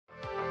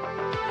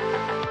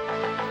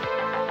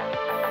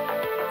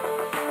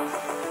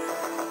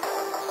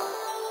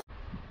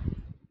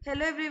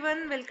Hello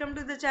everyone, welcome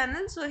to the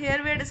channel. So here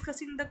we are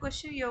discussing the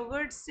question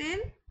yogurt sale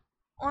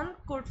on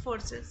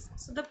Codeforces.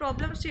 So the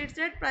problem states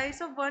that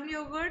price of one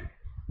yogurt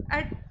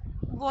at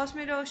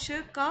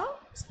Vosmirosha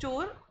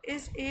store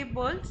is A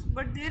balls,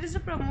 but there is a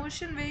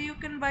promotion where you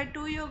can buy 2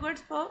 yogurts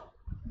for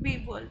B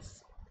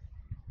balls.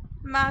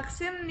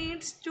 Maxim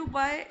needs to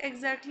buy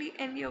exactly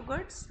n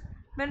yogurts.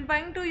 When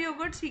buying 2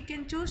 yogurts, he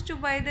can choose to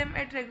buy them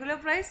at regular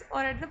price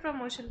or at the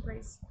promotion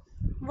price.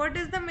 What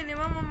is the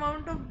minimum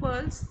amount of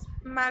balls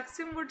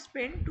Maxim would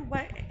spend to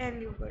buy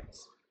n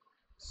yogurts?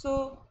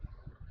 So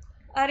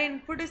our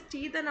input is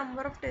T, the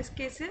number of test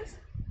cases,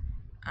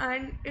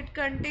 and it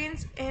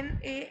contains N,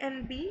 A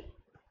and B,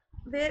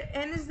 where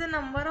N is the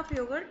number of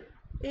yogurt,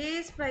 A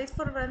is price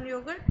for 1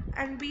 yogurt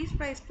and B is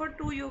price for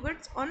 2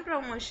 yogurts on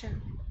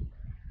promotion.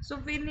 So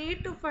we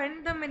need to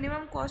find the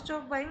minimum cost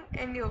of buying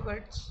n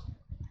yogurts.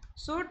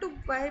 So to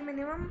buy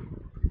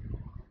minimum,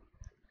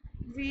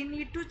 we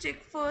need to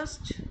check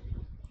first.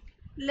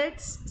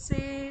 Let's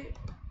say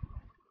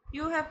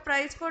you have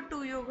price for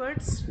 2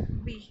 yogurts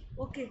B,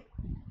 okay,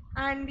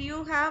 and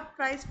you have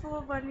price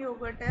for 1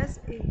 yogurt as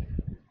A.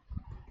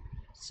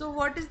 So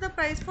what is the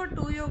price for 2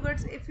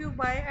 yogurts if you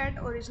buy at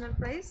original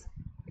price?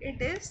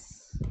 It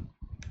is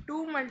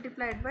 2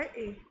 multiplied by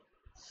A.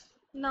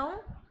 Now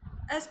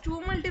as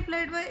 2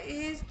 multiplied by A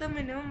is the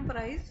minimum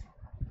price,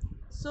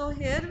 so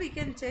here we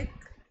can check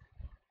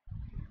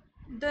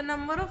the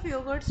number of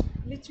yogurts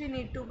which we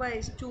need to buy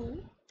is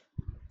 2,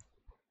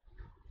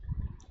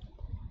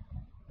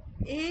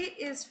 A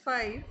is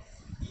 5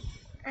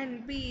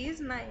 and B is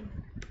 9.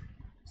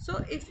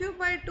 So if you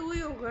buy 2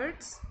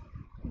 yogurts,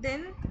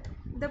 then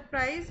the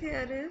price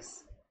here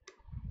is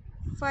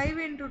 5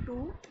 into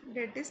 2,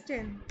 that is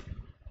 10.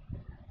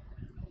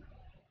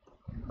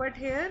 But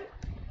here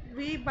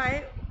we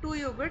buy 2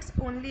 yogurts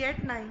only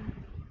at 9.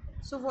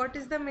 So what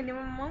is the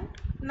minimum amount?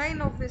 9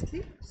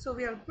 obviously. So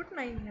we have put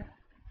 9 here.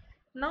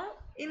 Now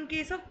in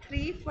case of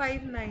 3,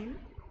 5, 9,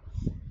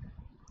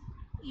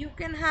 you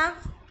can have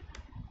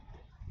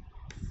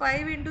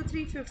 5 into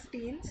 3,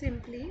 15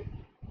 simply,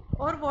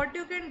 or what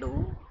you can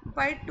do,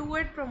 buy 2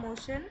 at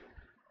promotion,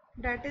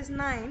 that is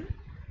 9,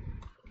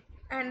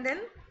 and then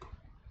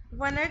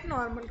 1 at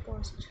normal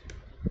cost.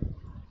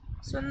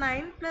 So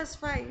 9 plus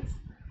 5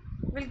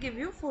 will give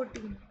you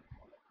 14.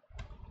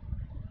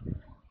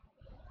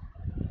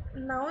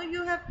 Now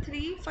you have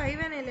 3, 5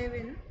 and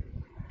 11.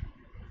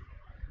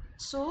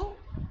 So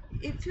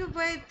if you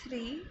buy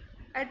 3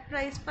 at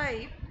price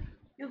 5,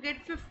 you get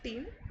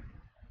 15,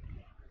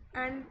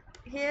 and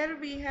here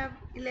we have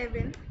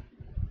 11.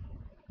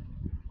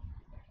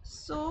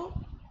 So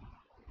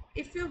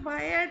if you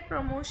buy at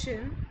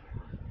promotion,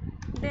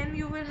 then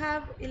you will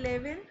have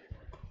 11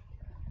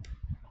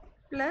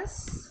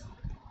 plus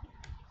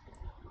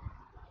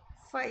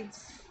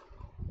 5,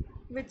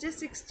 which is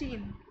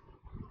 16,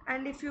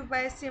 and if you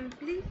buy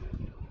simply,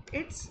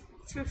 it's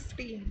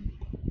 15.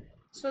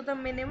 So the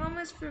minimum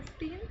is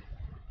 15,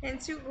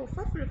 hence you go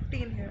for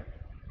 15 here.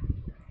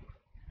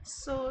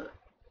 So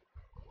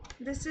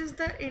this is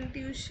the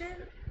intuition.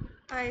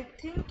 I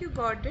think you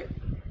got it.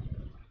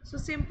 So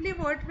simply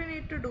what we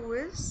need to do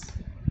is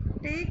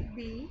take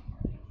B,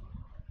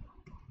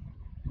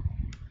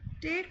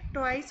 take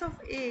twice of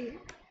A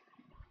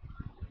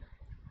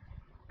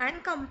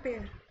and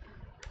compare.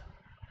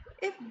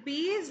 If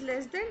B is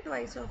less than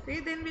twice of A,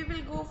 then we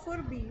will go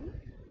for B.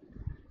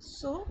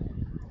 So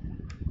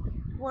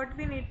what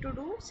we need to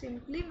do,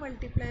 simply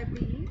multiply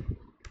B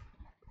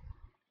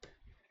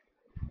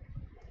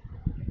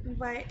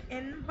by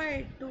n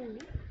by 2.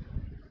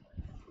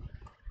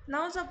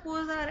 Now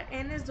suppose our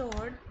n is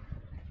odd,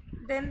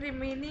 then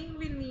remaining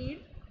we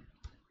need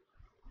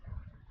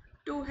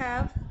to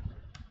have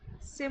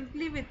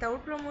simply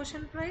without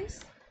promotion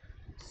price.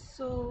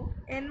 So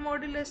n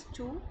modulus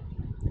 2.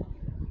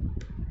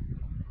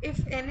 If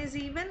n is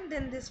even,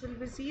 then this will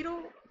be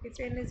 0. If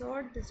n is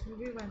odd, this will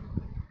be 1.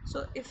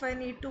 So if I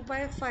need to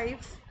buy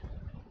 5,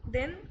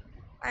 then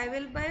I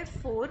will buy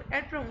 4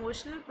 at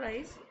promotional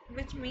price,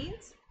 which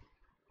means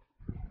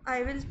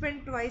I will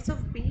spend twice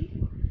of B,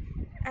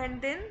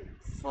 and then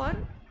for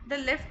the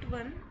left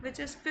one, which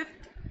is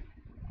 5th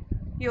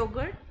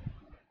yogurt,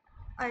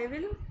 I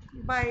will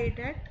buy it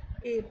at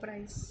A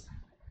price.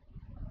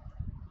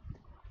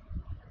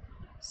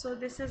 So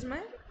this is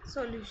my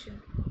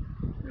solution.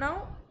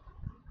 Now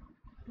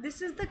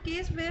this is the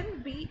case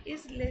when B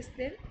is less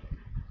than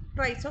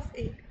twice of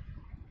A.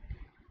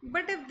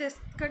 But if this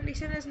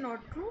condition is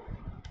not true,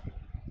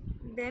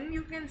 then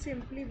you can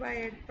simply buy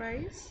at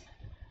price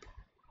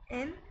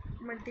n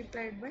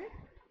multiplied by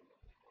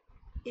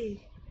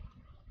A.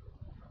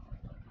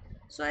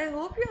 So I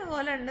hope you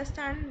all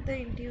understand the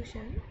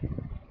intuition.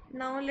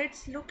 Now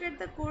let's look at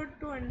the code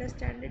to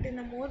understand it in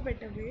a more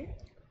better way.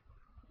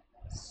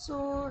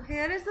 So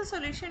here is the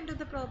solution to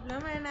the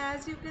problem, and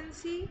as you can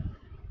see,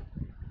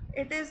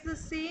 it is the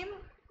same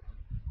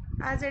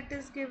as it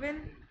is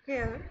given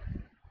here.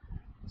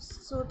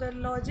 So the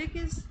logic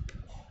is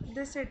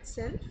this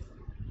itself.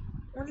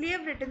 Only I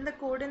have written the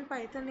code in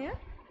Python here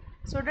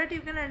so that you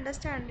can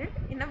understand it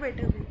in a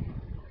better way.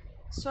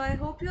 So I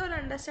hope you all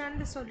understand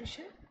the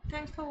solution.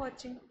 Thanks for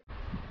watching.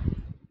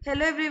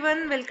 Hello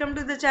everyone, welcome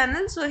to the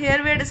channel. So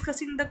here we are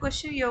discussing the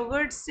question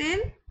yogurt sale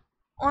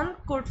on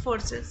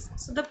Codeforces.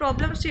 So the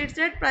problem states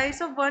that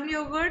price of one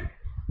yogurt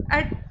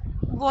at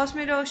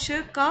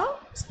Vosmirosher ka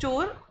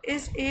store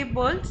is A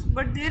balls,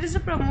 but there is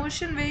a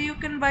promotion where you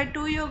can buy 2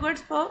 yogurts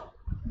for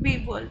B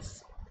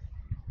balls.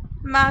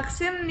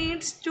 Maxim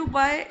needs to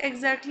buy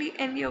exactly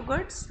n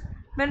yogurts.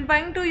 When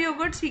buying 2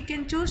 yogurts, he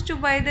can choose to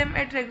buy them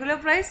at regular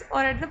price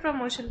or at the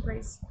promotion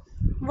price.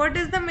 What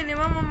is the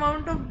minimum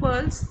amount of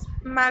balls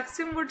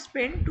Maxim would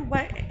spend to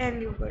buy n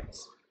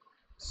yogurts?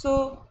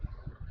 So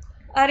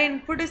our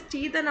input is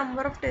T, the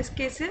number of test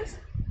cases,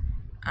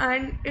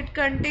 and it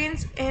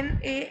contains N,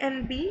 A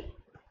and B,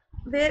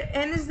 where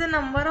N is the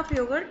number of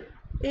yogurt,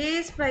 A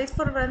is price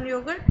for 1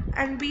 yogurt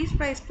and B is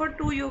price for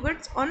 2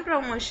 yogurts on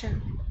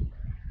promotion.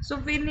 So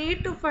we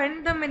need to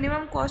find the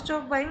minimum cost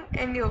of buying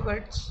n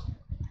yogurts.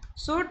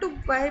 So to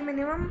buy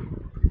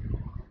minimum,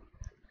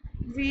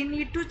 we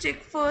need to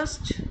check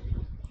first.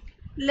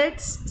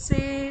 Let's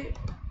say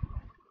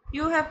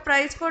you have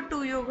price for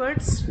 2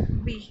 yogurts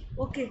B,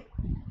 okay,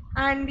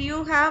 and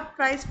you have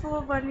price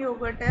for 1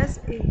 yogurt as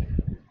A.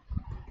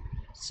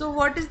 So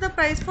what is the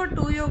price for 2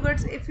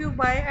 yogurts if you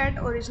buy at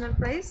original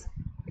price?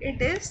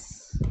 It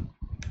is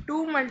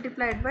 2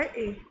 multiplied by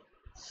A.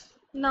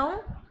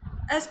 Now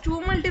as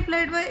 2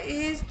 multiplied by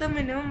A is the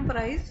minimum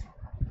price,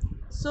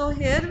 so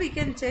here we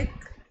can check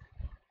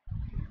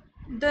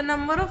the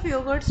number of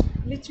yogurts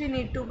which we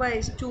need to buy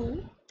is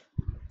 2,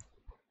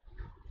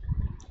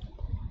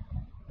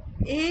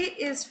 A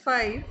is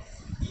 5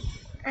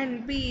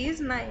 and B is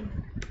 9.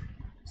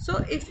 So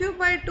if you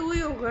buy 2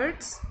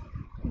 yogurts,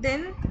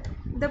 then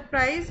the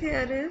price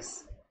here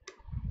is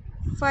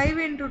 5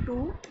 into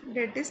 2,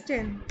 that is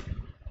 10.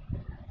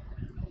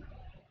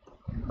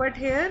 But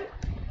here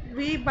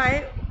we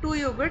buy 2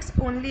 yogurts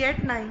only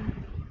at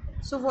 9.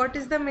 So what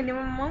is the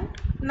minimum amount?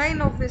 9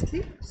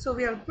 obviously. So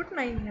we have put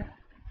 9 here.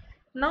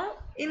 Now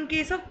in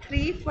case of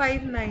 3,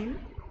 5, 9,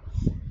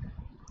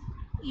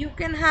 you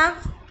can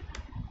have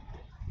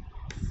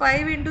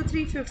 5 into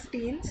 3,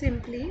 15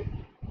 simply,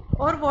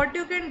 or what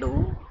you can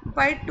do,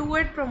 buy 2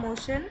 at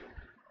promotion,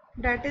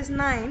 that is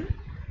 9,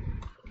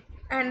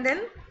 and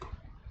then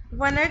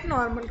 1 at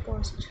normal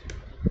cost.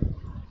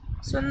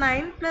 So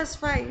 9 plus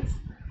 5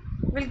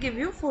 will give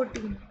you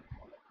 14.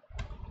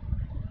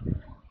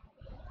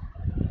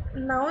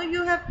 Now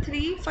you have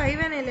 3, 5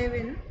 and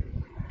 11.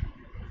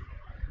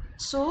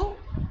 So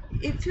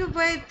if you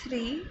buy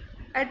 3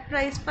 at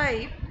price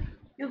 5,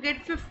 you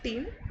get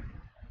 15,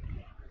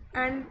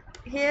 and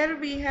here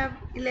we have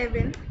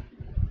 11.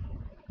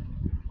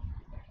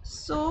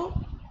 So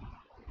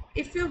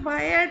if you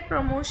buy at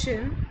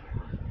promotion,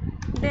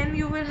 then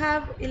you will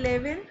have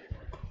 11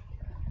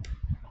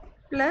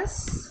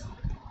 plus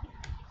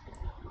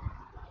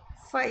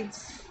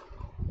 5,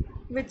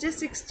 which is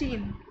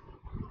 16,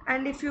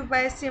 and if you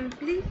buy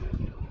simply,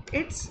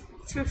 it's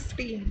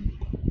 15.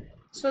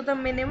 So the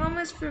minimum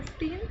is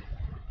 15,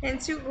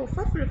 hence you go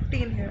for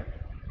 15 here.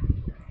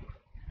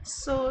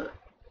 So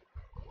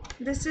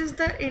this is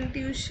the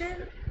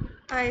intuition.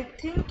 I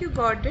think you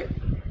got it.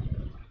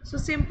 So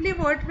simply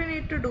what we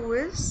need to do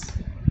is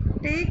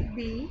take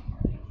B,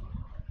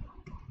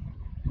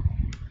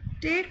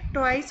 take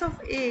twice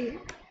of A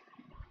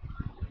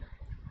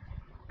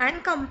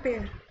and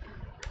compare.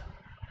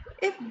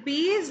 If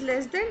B is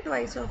less than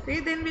twice of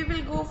A, then we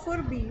will go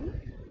for B.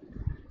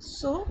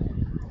 So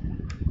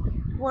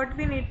what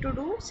we need to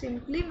do,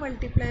 simply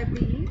multiply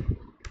B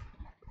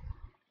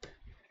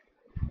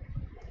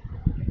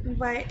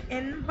by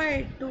n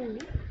by 2.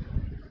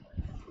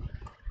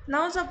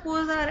 Now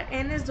suppose our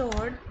n is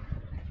odd,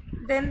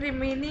 then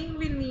remaining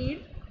we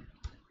need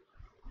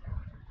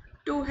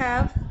to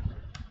have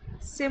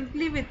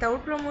simply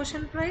without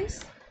promotion price.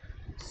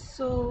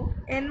 So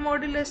n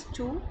modulus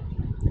 2.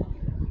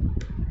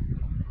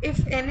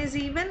 If n is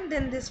even,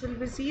 then this will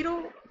be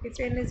 0. If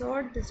n is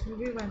odd, this will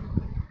be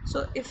 1.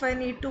 So if I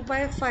need to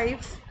buy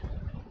 5,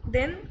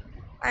 then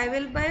I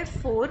will buy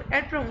 4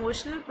 at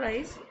promotional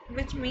price,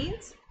 which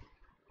means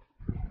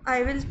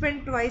I will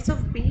spend twice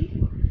of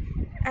B,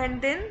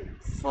 and then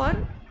for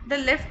the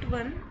left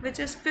one, which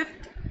is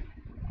 5th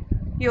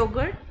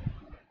yogurt,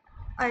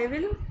 I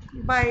will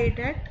buy it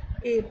at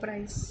A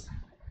price.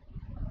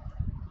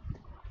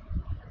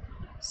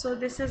 So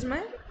this is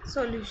my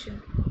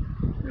solution.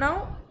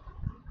 Now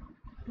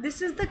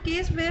this is the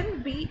case where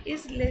B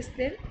is less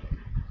than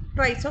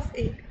twice of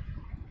A.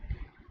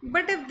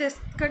 But if this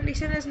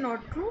condition is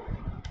not true,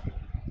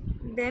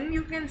 then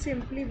you can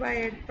simply buy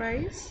at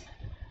price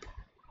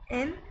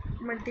n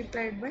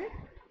multiplied by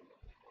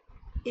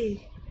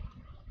A.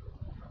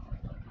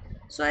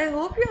 So I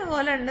hope you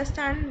all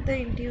understand the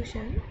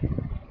intuition.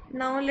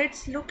 Now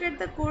let's look at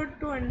the code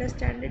to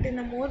understand it in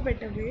a more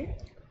better way.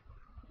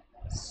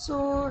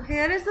 So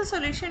here is the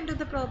solution to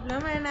the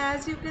problem, and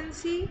as you can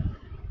see,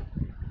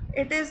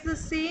 it is the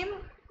same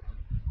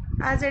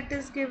as it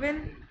is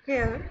given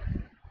here.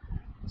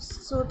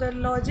 So the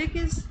logic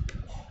is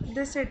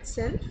this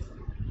itself.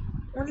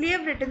 Only I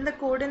have written the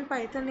code in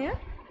Python here.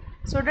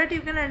 so that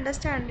you can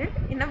understand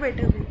it in a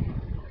better way.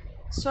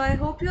 So I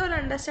hope you all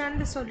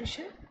understand the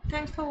solution.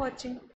 Thanks for watching.